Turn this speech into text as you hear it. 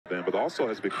then, but also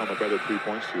has become a better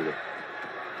three-point shooter.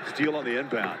 Steal on the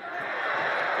inbound.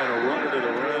 And a run into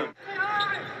the rim.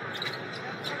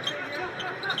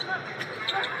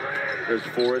 There's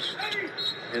Forrest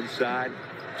inside.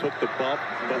 Took the bump,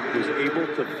 but was able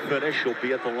to finish. He'll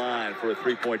be at the line for a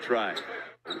three-point try.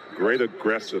 Great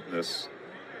aggressiveness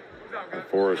by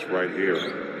Forrest right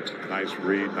here. Nice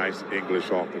read, nice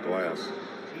English off the glass.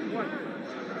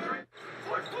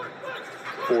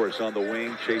 Forrest on the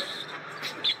wing, chased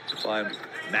by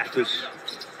Mathis.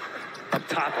 Up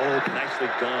top, oh, nicely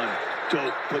done.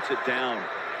 Doak puts it down.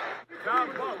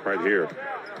 Right here.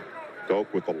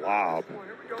 Doak with the lob.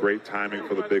 Great timing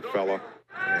for the big fella.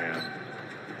 And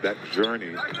that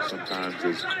journey sometimes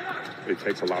it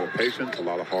takes a lot of patience, a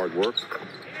lot of hard work.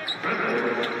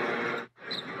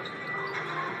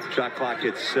 Shot clock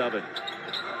hits 7.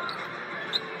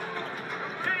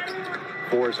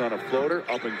 Forrest on a floater,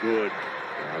 up and good.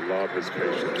 I love his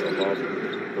patience. I love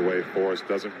the way Forrest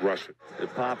doesn't rush it.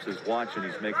 If Pops is watching,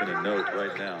 he's making a note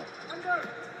right now.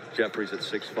 Jeffries at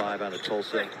 6'5" out of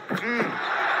Tulsa. How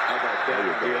about that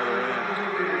at the other end?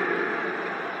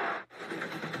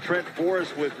 Trent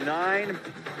Forrest with 9.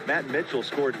 Matt Mitchell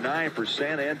scored 9 for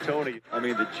San Antonio. I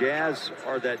mean, the Jazz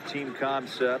are that team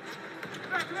concept.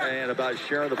 And about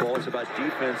sharing the ball, it's about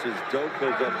defenses. Doak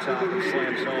goes up top and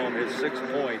slams home his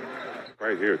 6-point.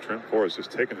 Right here, Trent Forrest is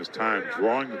taking his time,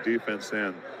 drawing the defense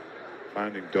in,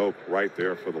 finding Doak right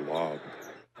there for the lob.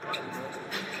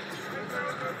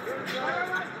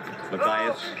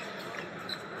 Matthias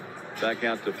back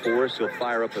out to Forrest. He'll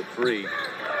fire up a 3.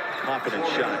 Confident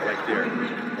shot right there.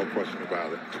 No question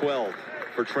about it. 12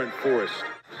 for Trent Forrest.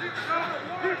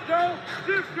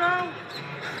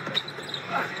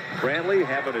 Brantley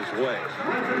having his way.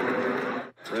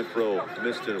 Renfro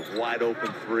missed a wide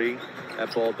open 3.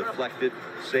 That ball deflected,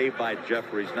 saved by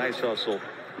Jeffries. Nice hustle.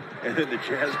 And then the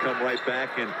Jazz come right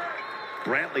back, and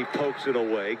Brantley pokes it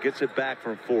away, gets it back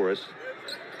from Forrest.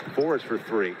 Forrest for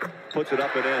 3, puts it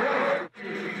up and in.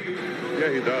 Yeah,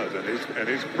 he does, and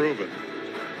he's proven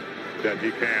that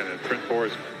he can. And Trent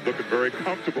Forrest looking very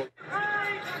comfortable.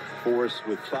 Forrest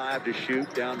with 5 to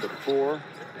shoot, down to 4.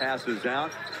 Passes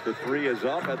out. The 3 is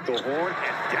up at the horn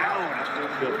and down.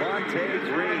 Devontae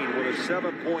Green with a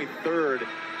 7-point third,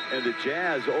 and the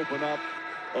Jazz open up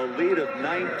a lead of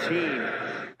 19.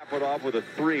 Put off with a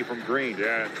 3 from Green.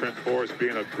 Yeah, and Trent Forrest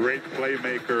being a great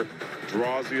playmaker,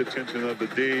 draws the attention of the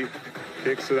D,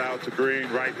 kicks it out to Green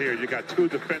right here. You got 2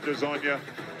 defenders on you.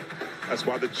 That's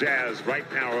why the Jazz right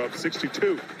now are up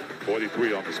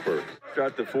 62-43 on the Spurs.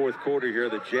 Start the 4th quarter here.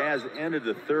 The Jazz ended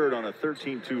the 3rd on a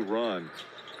 13-2 run.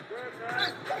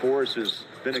 Forrest has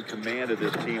been in command of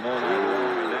this team all night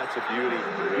long, and that's a beauty.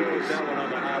 He put that one on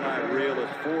the highlight reel as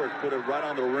Forrest put it right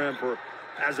on the rim for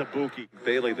Azubuike.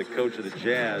 Bailey, the coach of the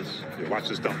Jazz. Yeah, watch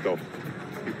this dunk, though.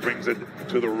 He brings it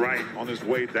to the right on his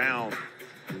way down.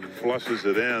 Flushes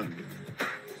it in.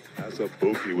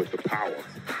 Azubuike with the power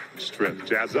and strength.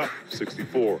 Jazz up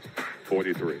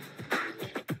 64-43.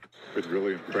 Been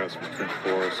really impressed with Trent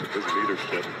Forrest and his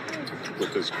leadership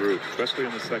with this group, especially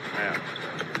in the second half.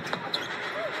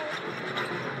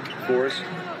 Forrest.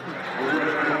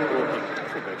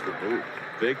 That's a move.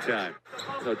 Big time.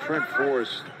 So Trent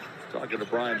Forrest talking to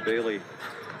Brian Bailey,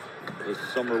 the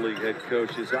Summer League head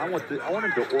coach, is I want him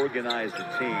to organize the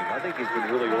team. I think he's been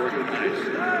really organized.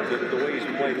 The way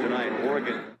he's played tonight,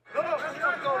 Oregon.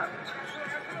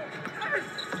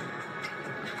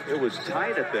 It was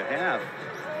tight at the half.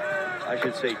 I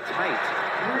should say tight.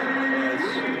 As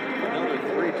another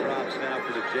 3 drops now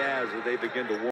for the Jazz as they begin to warm.